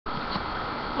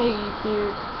Hey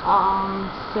YouTube.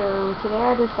 So today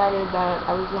I decided that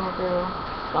I was gonna go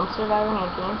dumpster diving at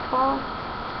Gamestop,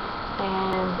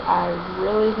 and I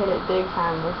really hit it big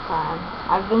time this time.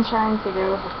 I've been trying to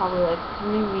go for probably like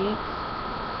 3 weeks,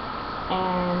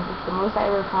 and the most I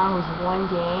ever found was one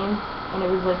game, and it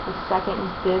was like the second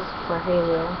disc for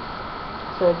Halo,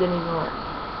 so it didn't even work.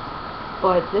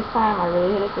 But this time I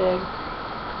really hit it big.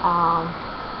 I'm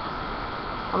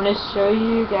gonna show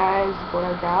you guys what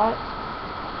I got.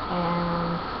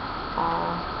 And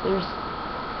there's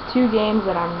 2 games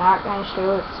that I'm not going to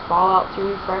show. It's Fallout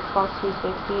 3 for Xbox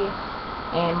 360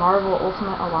 and Marvel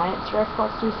Ultimate Alliance for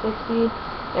Xbox 360.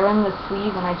 They're in the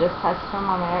sleeve, and I just tested them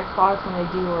on my Xbox, and they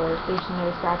do work. There's no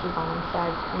scratches on them, so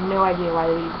I have no idea why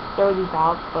they throw these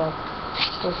out, but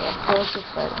okay, so let's get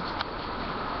started.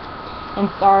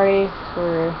 And sorry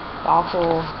for the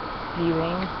awful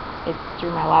viewing. It's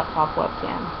through my laptop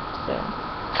webcam, so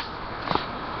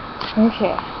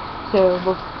okay. So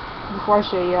before I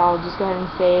show you, I'll just go ahead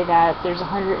and say that there's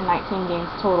 119 games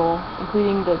total,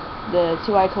 including the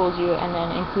 2 I told you, and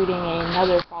then including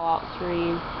another Fallout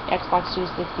 3 Xbox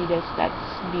 360 disc that's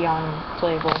beyond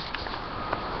playable.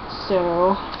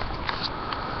 So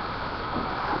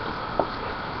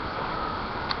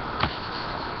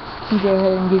I'll go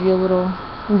ahead and give you a little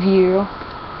review.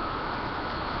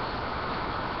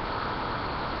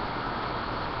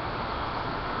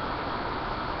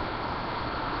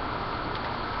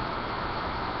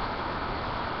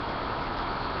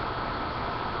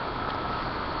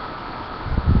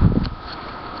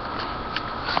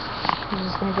 I'm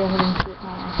just going to go ahead and put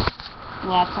my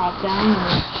laptop down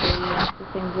and show you the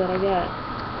things that I got.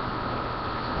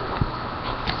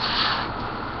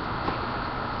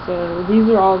 So these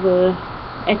are all the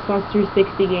Xbox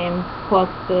 360 games, plus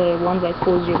the ones I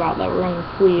told you about that were in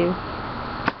the sleeve.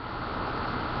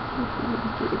 Let's see if you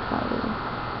can see the title.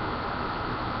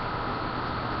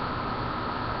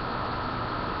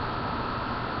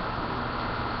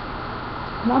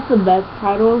 Not the best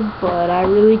title, but I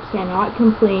really cannot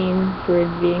complain for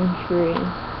it being free.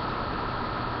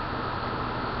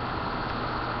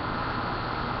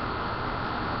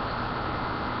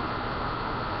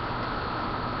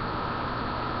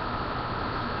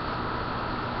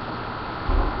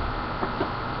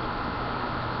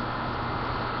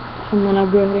 And then I'll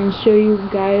go ahead and show you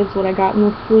guys what I got in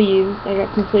the sleeves. I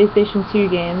got some PlayStation 2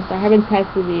 games. I haven't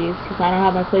tested these because I don't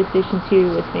have my PlayStation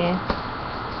 2 with me.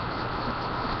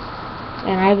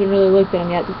 And I haven't really looked at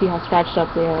them yet to see how scratched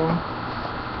up they are.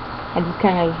 I just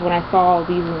kind of, when I saw all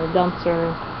these in the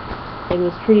dumpster, it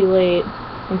was pretty late,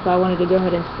 and so I wanted to go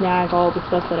ahead and snag all the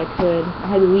stuff that I could. I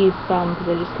had to leave some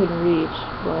because I just couldn't reach,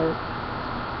 but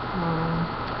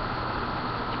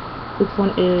this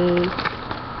one is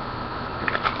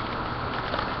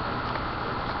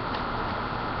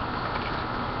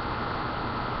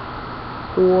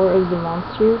War of the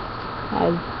Monsters.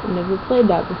 I've never played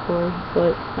that before,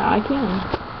 but now I can.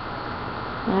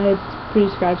 And it's pretty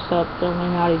scratched up, so I may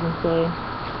not even play.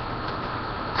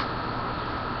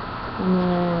 And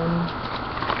then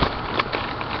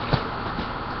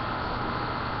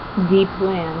Deep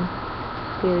Land.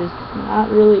 There's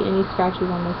not really any scratches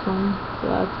on this one, so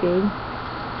that's good.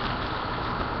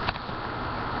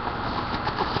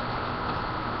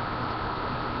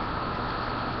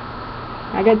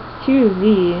 I got 2 of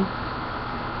these.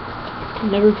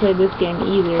 Never played this game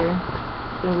either.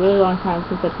 It's been a really long time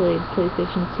since I played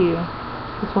PlayStation 2.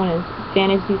 This one is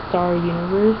Phantasy Star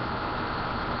Universe.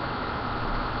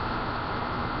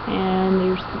 And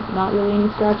there's not really any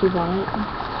scratches on it.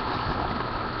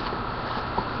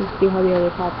 Let's see how the other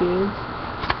copy is.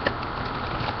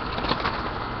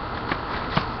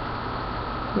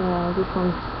 Yeah, this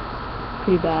one's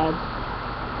pretty bad.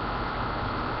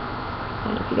 I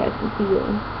don't know if you guys can see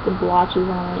the blotches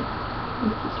on it.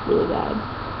 It's just really bad.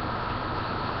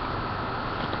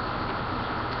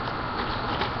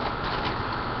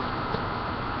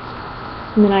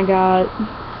 And then I got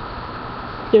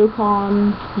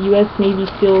SOCOM US Navy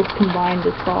SEALs Combined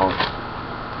Assault.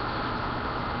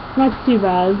 Not too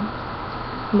bad.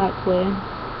 Might play.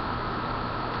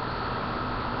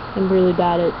 I'm really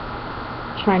bad at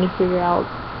trying to figure out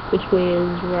which way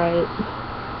is right.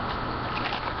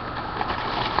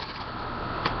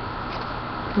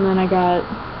 And then I got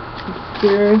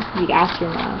Obscure the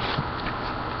Aftermath.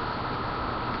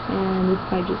 And this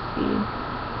might just be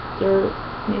dirt,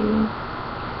 maybe.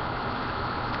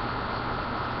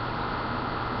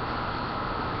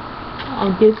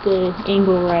 I'll get the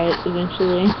angle right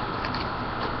eventually.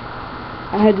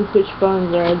 I had to switch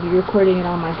phones, or I'd be recording it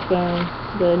on my phone.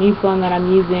 The new phone that I'm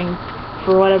using,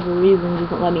 for whatever reason,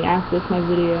 doesn't let me access my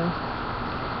video.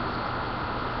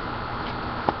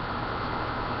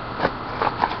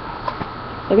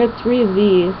 I got 3 of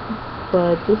these,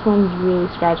 but this one's really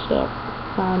scratched up.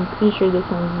 So I'm pretty sure this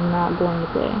one's not going to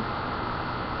play.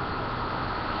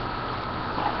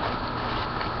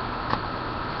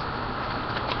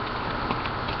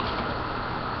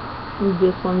 And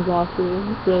this one's also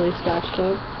really scratched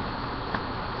up.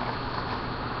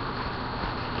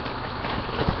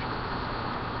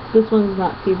 This one's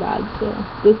not too bad, so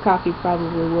this copy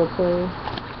probably will play.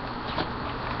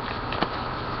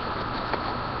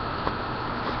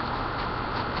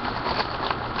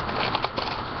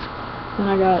 And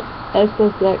I got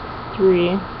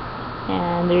SSX3,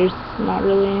 and there's not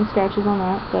really any scratches on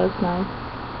that, so that's nice.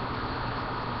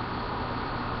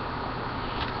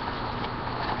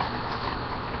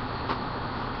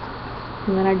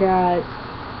 And then I got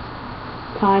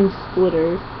Time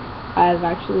Splitter. I've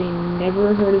actually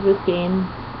never heard of this game,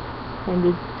 and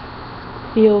it's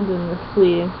sealed in the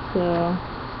sleeve, so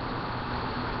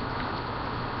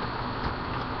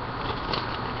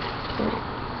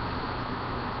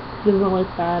it doesn't look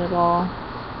bad at all.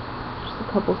 Just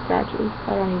a couple scratches.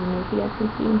 I don't even know if you guys can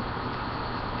see.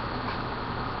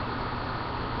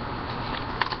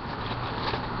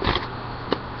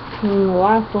 And the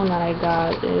last one that I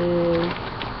got is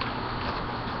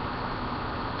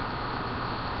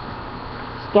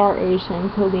Star Ocean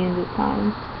Till the End of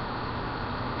Time.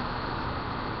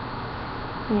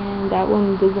 And that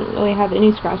one doesn't really have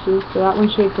any scratches, so that one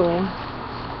should play.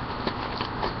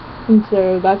 And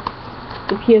so that's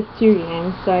the PS2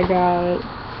 game. So I got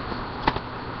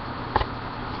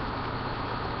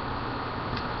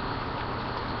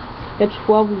Got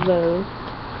 12 of those.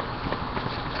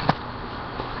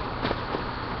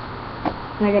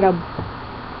 And I got a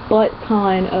butt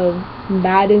ton of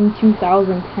Madden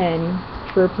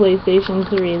 2010 for PlayStation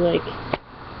 3. Like,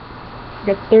 I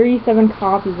got 37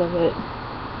 copies of it.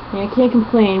 And I can't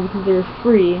complain because they're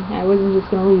free. I wasn't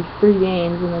just going to leave free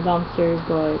games in the dumpster,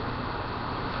 but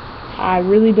I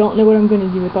really don't know what I'm going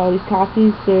to do with all these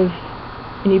copies, so if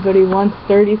anybody wants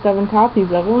 37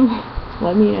 copies of them,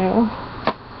 let me know.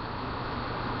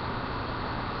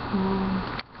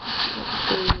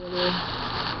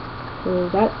 So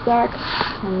that stack,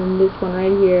 and then this one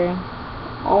right here,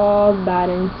 all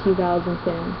Madden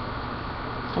 2010.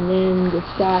 And then the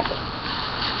stack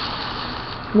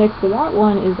next to that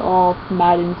one is all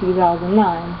Madden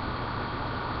 2009.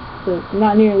 So it's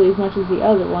not nearly as much as the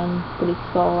other one, but it's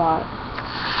still a lot.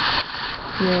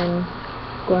 And then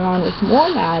going on with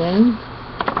more Madden,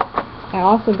 I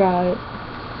also got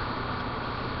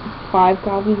 5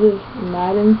 copies of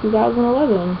Madden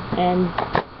 2011, and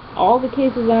all the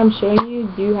cases that I'm showing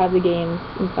you do have the games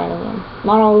inside of them.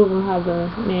 Not all of them have the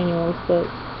manuals, but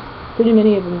pretty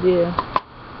many of them do.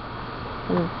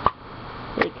 And,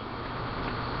 like,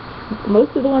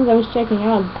 most of the ones I was checking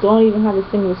out don't even have a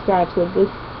single scratch. Like this,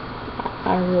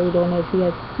 I really don't know if you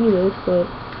guys can see this, but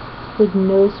there's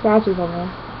no scratches on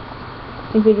this. I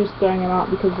think they're just throwing them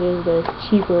out because they're the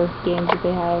cheaper games that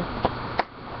they have.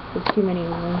 There's too many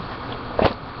of them.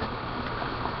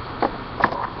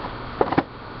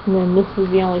 And then this is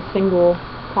the only single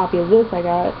copy of this I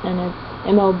got, and it's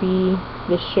MLB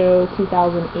The Show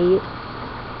 2008.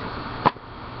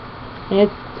 And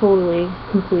it's totally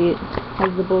complete.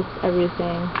 Has the books,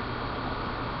 everything.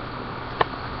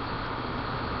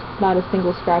 Not a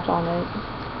single scratch on it.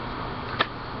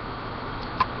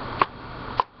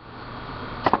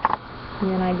 And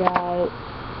then I got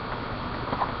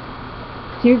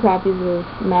 2 copies of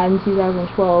Madden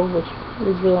 2012, which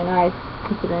is really nice,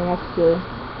 considering that's the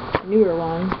newer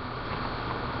one.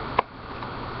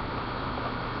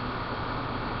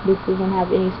 This doesn't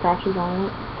have any scratches on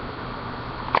it.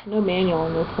 No manual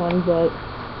in this one, but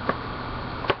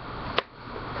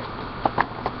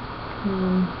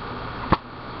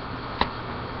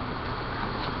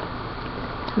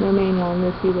no manual in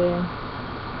this either.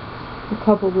 A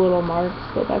couple little marks,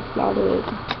 but that's about it.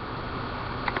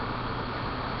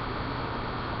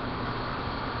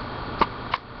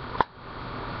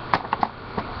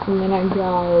 And then I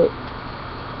got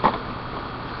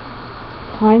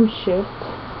Time Shift.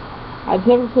 I've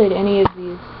never played any of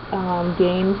these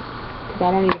games because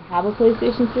I don't even have a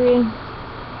PlayStation 3.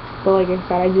 But like I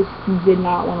said, I just did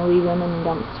not want to leave them in the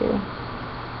dumpster.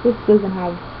 This doesn't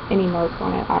have any marks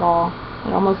on it at all.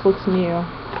 It almost looks new.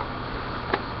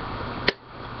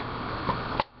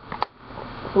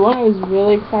 The one I was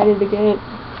really excited to get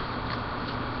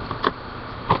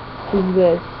is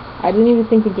this. I didn't even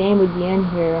think the game would be in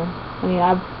here. I mean,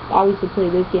 I've obviously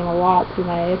played this game a lot through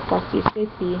my Xbox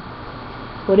 360,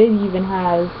 but it even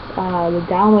has the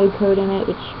download code in it,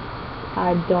 which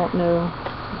I don't know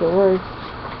if it works.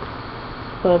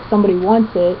 But if somebody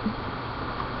wants it,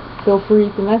 feel free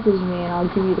to message me and I'll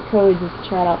give you the code. You can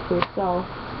try it out for yourself.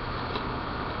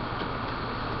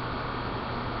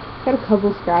 Got a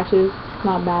couple scratches,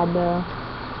 not bad though.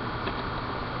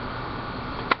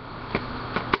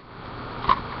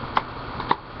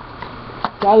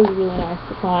 That was really nice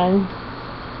to find.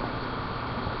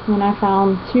 And I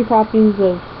found 2 copies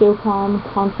of SOCOM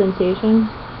Confrontation.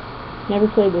 Never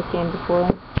played this game before.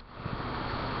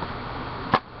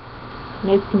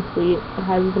 And it's complete. It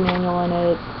has the manual in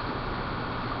it.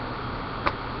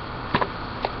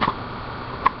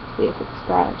 Let's see if it's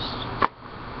scratched.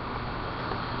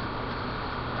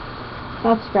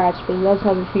 Not scratched, but it does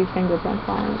have a few fingerprints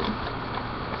on it.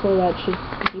 So that should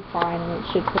be fine and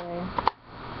it should play.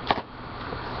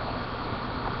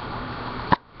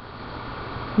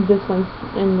 This one's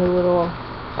in the little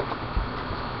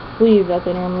sleeve that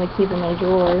they normally keep in their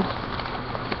drawer.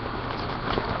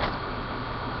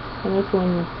 And this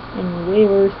one's in way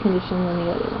worse condition than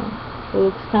the other one. It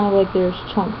looks kind of like there's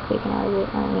chunks taken out of it.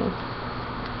 I don't know.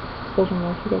 Still don't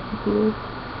know if you guys can see this.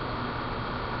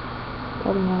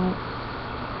 Probably not.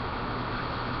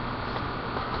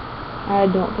 I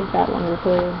don't think that one will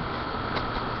play.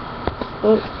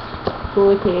 But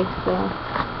fully case, so.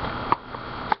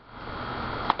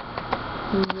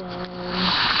 And then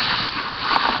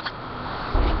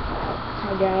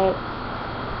I got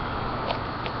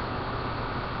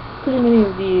pretty many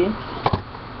of the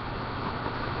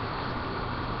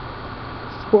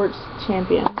sports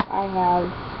champions. I have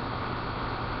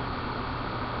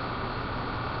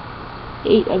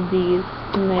 8 of these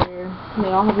in there.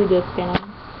 They all have the disc in them.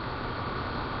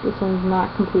 This one's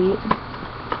not complete.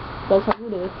 Does have the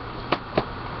disc.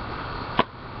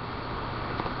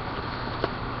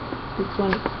 This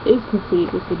one is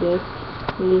complete with the disc.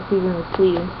 The disc is in the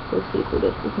sleeve. Let's see if the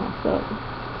disc is messed up.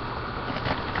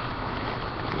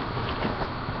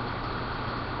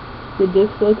 The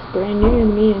disc looks brand new to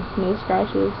me. No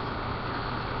scratches.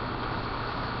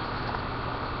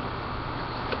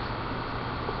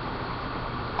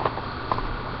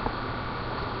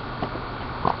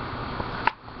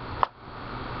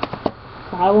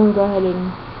 So I won't go ahead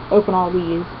and open all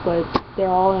these, but they're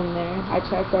all in there. I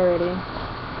checked already.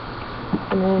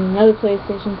 And then another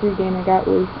PlayStation 3 game I got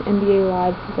was NBA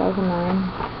Live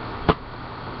 2009.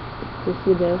 This is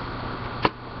the disc.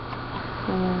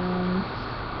 And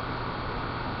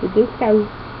the disc has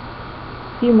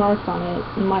a few marks on it.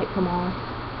 It might come off.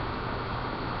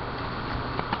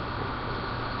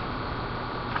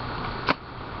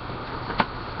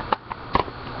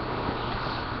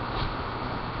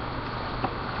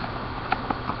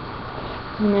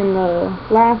 And then the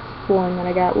last one that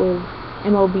I got was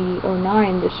MLB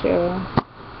 09 to show.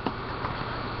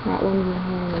 That one's in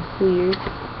here in the sleeve.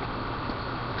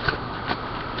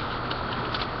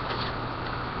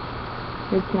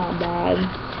 It's not bad.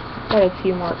 Got a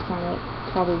few marks on it.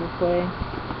 Probably will play.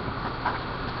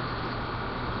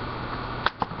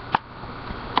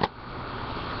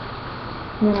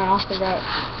 And then I also got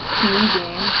new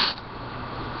games.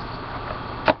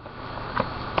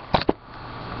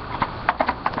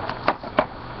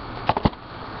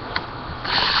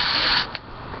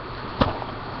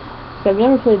 So I've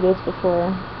never played this before,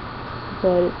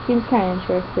 but it seems kind of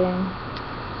interesting.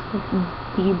 It's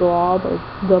D-Blob, or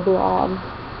The Blob,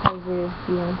 however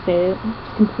you want to say it.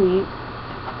 It's complete.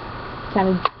 It's kind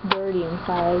of dirty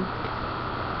inside.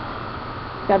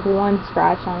 It's got one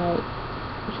scratch on it,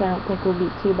 which I don't think will be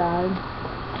too bad.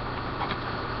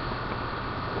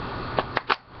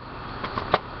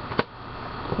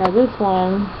 Now this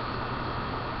one,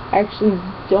 I actually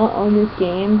don't own this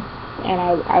game. And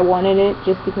I wanted it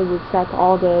just because it's got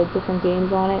all the different games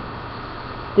on it.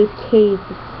 This case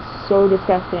is so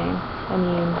disgusting. I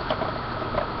mean,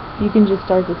 you can just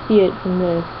start to see it from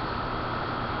this.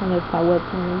 I don't know if my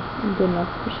webcam is good enough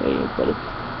to show you, but it's,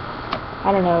 I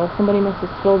don't know, somebody must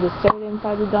have spilled the soda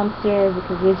inside the dumpster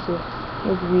because it's just,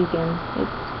 it's leaking.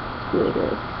 It's really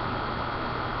gross.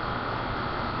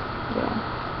 Yeah.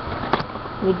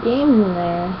 The game's in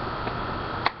there.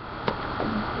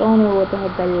 Don't know what the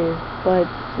heck that is, but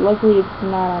luckily it's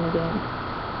not on the game.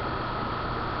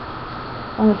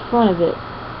 On the front of it,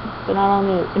 but not on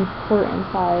the important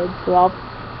side. So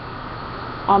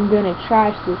I'm gonna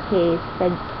trash this case. I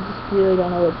just really don't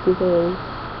know what this is.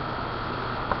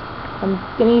 I'm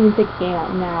gonna even take the game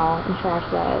out now and trash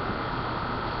that.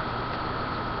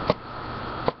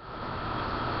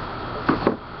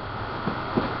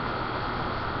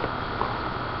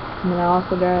 And then I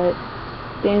also got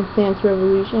Dance Dance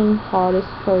Revolution, Hottest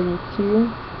Party 2.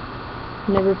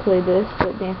 Never played this,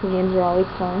 but dancing games are always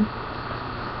fun.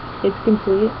 It's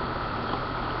complete.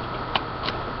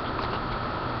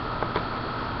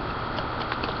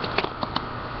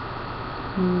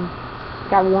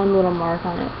 Got one little mark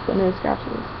on it, but no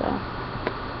scratches, so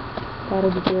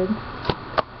that'll be good.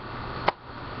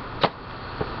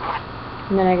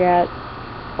 And then I got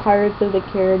Pirates of the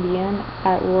Caribbean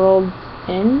at World's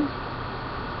End.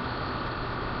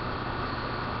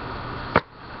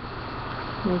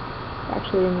 It's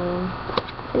actually in the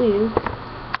sleeve.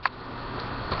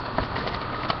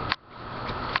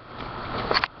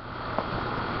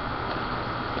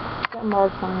 Got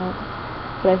marks on it,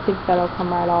 but I think that'll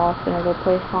come right off and it'll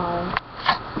play fine.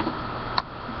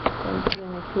 And put it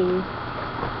in a case.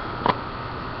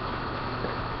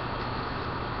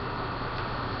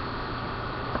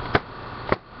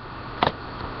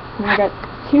 And I got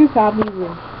 2 copies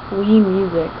of Wii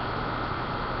Music.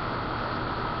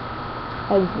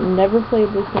 I've never played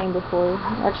this game before,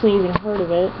 actually even heard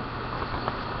of it.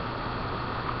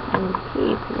 And the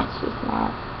case is just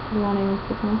not wanting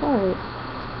to come apart.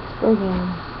 It's broken.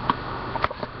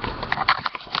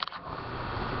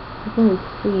 It's in the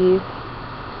sleeve.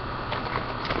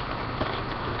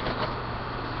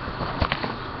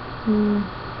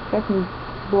 Got some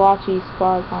blotchy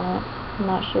spots on it. I'm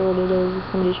not sure what it is.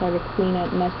 Somebody tried to clean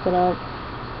it, messed it up.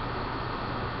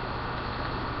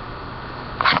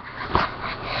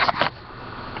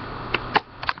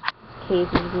 Case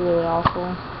is really awful.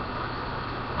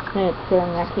 And it's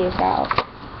throwing that case out.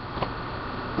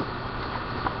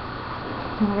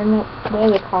 And I got the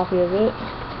other copy of it.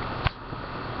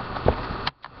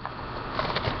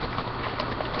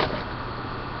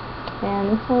 And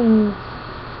this one's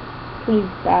pretty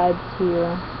bad too.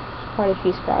 There's quite a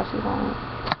few scratches on it.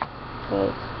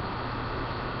 But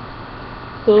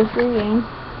still a free game.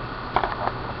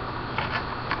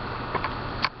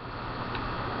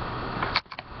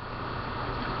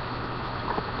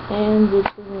 And this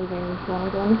isn't even want to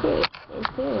go in the case.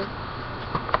 Okay.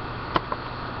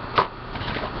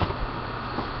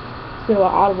 So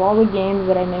out of all the games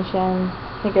that I mentioned,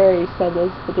 I think I already said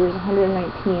this, but there's 119.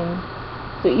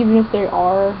 So even if there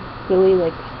are really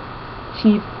like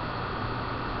cheap,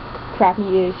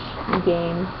 crappy-ish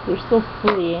games, they're still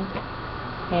free.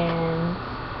 And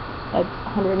that's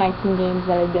 119 games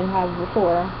that I didn't have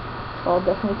before. So I'll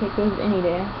definitely take those any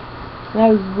day. And I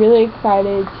was really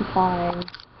excited to find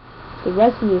the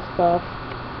rest of this stuff.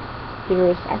 There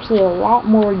was actually a lot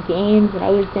more games and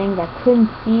other things I couldn't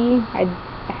see. I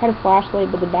had a flashlight,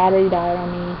 but the battery died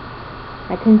on me.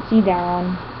 I couldn't see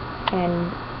down, and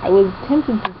I was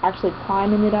tempted to actually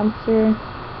climb in the dumpster,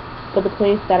 but the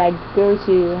place that I go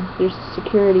to, there's a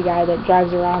security guy that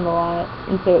drives around a lot,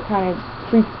 and so it kind of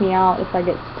freaks me out if I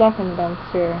get stuck in the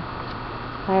dumpster.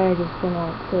 I just didn't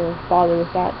want to bother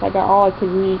with that, so I got all I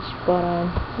could reach, but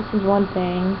this is one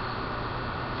thing.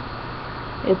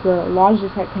 It's a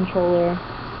Logitech controller,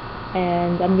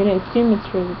 and I'm gonna assume it's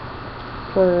for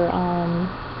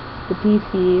the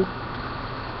PC.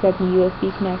 It's got the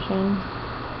USB connection.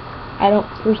 I don't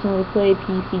personally play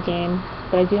PC games,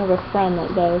 but I do have a friend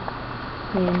that does.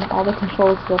 I mean, all the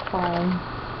controls feel fine.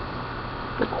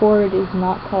 The cord is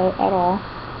not cut at all,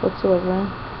 whatsoever.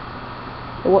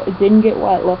 It didn't get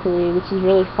wet, luckily, which is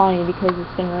really funny because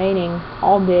it's been raining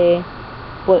all day,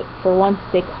 but for once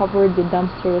they covered the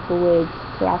dumpster with the lid,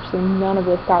 so actually none of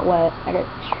this got wet. I got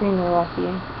extremely lucky.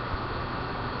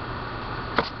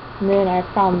 And then I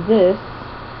found this.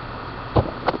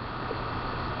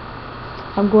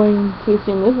 I'm going to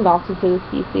assume this is also for the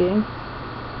PC,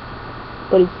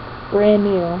 but it's brand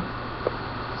new,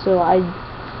 so I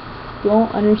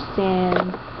don't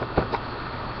understand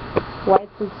why it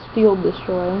says Field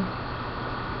Destroy.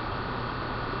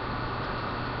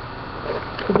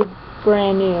 If it's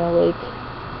brand new, like,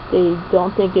 they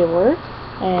don't think it works,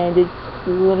 and it's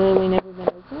literally never been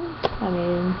opened. I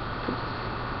mean,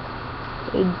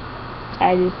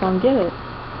 I just don't get it.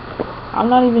 I'm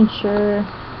not even sure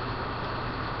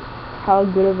how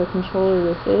good of a controller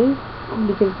this is,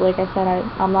 because like I said,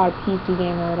 I'm not a PC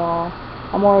gamer at all.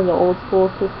 I'm more of the old school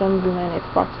systems and then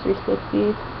Xbox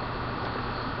 360.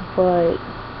 But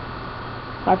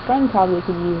my friend probably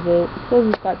could use it. It says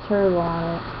it's got turbo on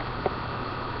it,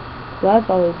 so that's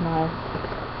always nice.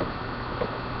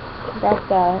 Got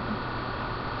that.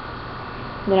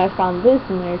 And then I found this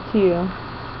in there too.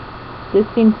 This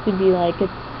seems to be like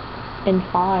it's in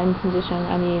fine condition.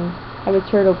 I mean, I have a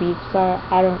Turtle Beach, so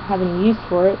I don't have any use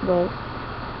for it, but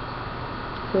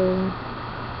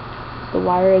the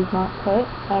wire is not cut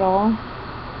at all.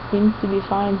 Seems to be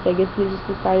fine, so I guess they just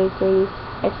decided to throw this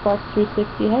Xbox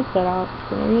 360 headset out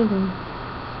for no reason.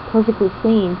 Perfectly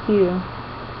clean too,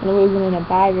 and it wasn't in a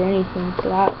bag or anything, so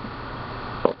that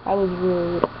was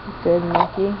really good and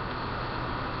lucky.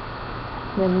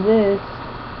 Then this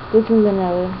is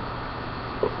another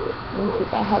Let me see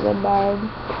if I have a bag.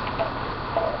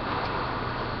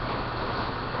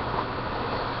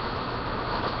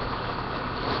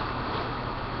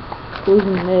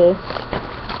 Losing this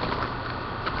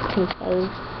because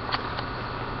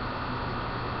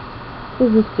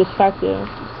this is defective,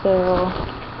 so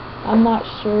I'm not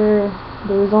sure.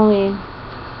 There was only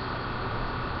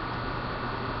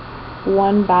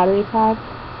one battery pack.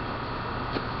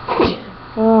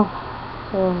 Oh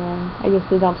man, I guess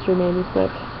the dumpster made me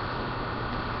sick.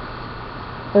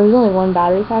 There was only one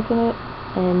battery pack in it,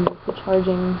 and the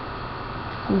charging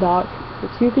dock for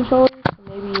 2 controllers.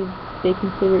 Maybe they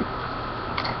consider it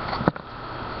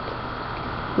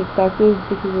defective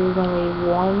because there was only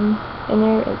one in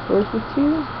there versus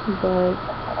 2, but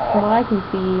from what I can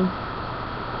see,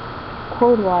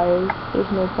 cord-wise,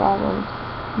 there's no problem.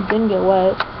 It didn't get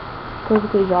wet,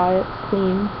 perfectly dry, it's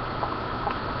clean,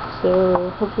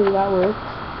 so hopefully that works.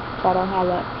 If I don't have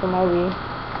that for my Wii.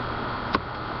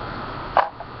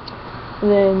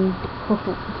 Then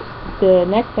the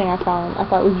next thing I found, I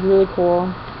thought was really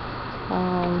cool.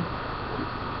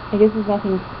 I guess it's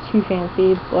nothing too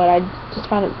fancy, but I just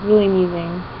found it really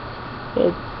amusing.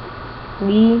 It's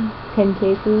Wii 10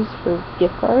 cases for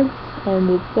gift cards, and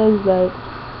it says that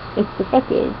it's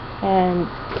defective, and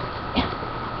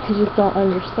I just don't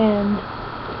understand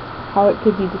how it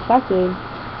could be defective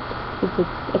if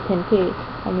it's a 10 case.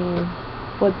 I mean,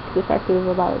 what's defective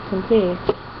about a 10 case?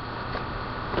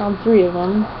 Found 3 of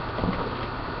them.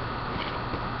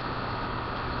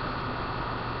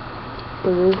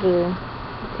 So those are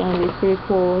going to be pretty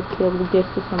cool to be able to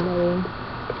gift to somebody.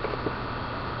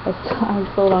 I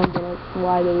still don't get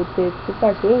why they would say it's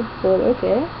defective, but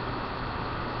okay.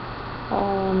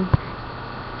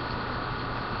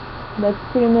 That's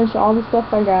pretty much all the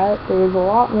stuff I got. There was a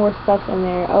lot more stuff in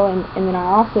there. Oh, and then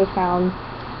I also found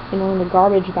in one of the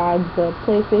garbage bags the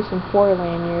PlayStation 4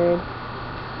 lanyard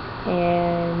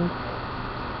and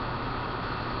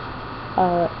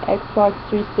Xbox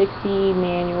 360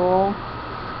 manual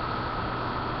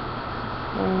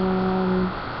and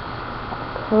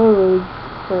a code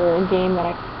for a game that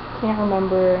I can't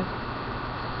remember,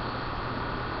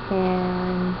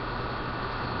 and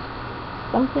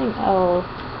something else.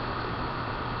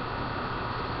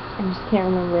 I just can't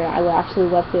remember it. I actually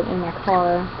left it in my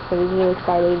car because I was really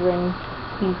excited to bring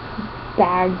these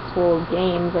bags full of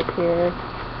games up here.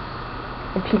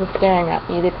 And people staring at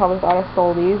me, they probably thought I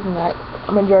stole these and that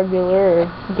I'm a drug dealer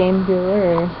or game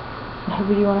dealer or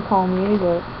whatever you want to call me,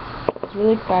 but it's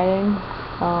really exciting.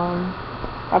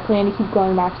 I plan to keep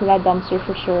going back to that dumpster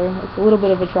for sure. It's a little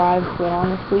bit of a drive, but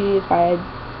honestly, if I had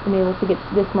been able to get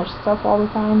this much stuff all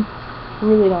the time, I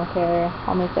really don't care.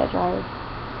 I'll make that drive.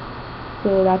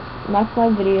 So that's my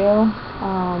video.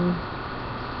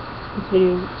 This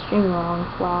video is extremely long.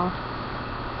 Wow.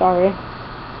 Sorry.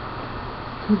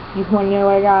 If you want to know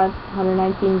what I got,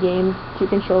 119 games, 2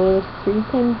 controllers, 3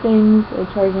 pin things, a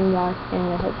charging dock,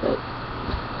 and a headset.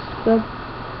 So that's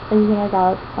everything I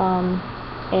got.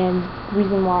 And the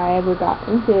reason why I ever got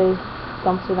into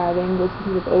dumpster diving was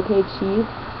because of OK Chief,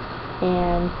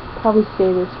 and probably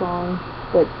say this wrong,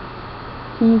 but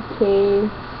TK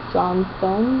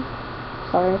Johnson.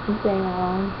 Sorry if I'm saying that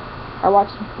wrong. I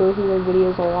watched both of their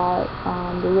videos a lot.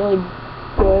 They're really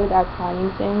good at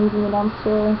finding things in the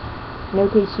dumpster. And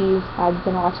OK Chief, I've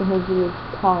been watching his videos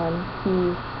a ton.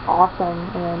 He's awesome,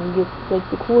 and he gets like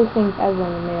the coolest things ever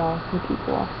in the mail from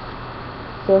people.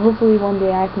 So hopefully one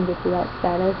day I can get to that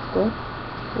status, but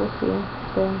we'll see.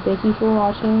 So thank you for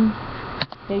watching.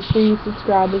 Make sure you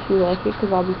subscribe if you like it,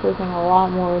 because I'll be posting a lot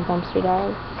more dumpster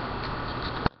dives.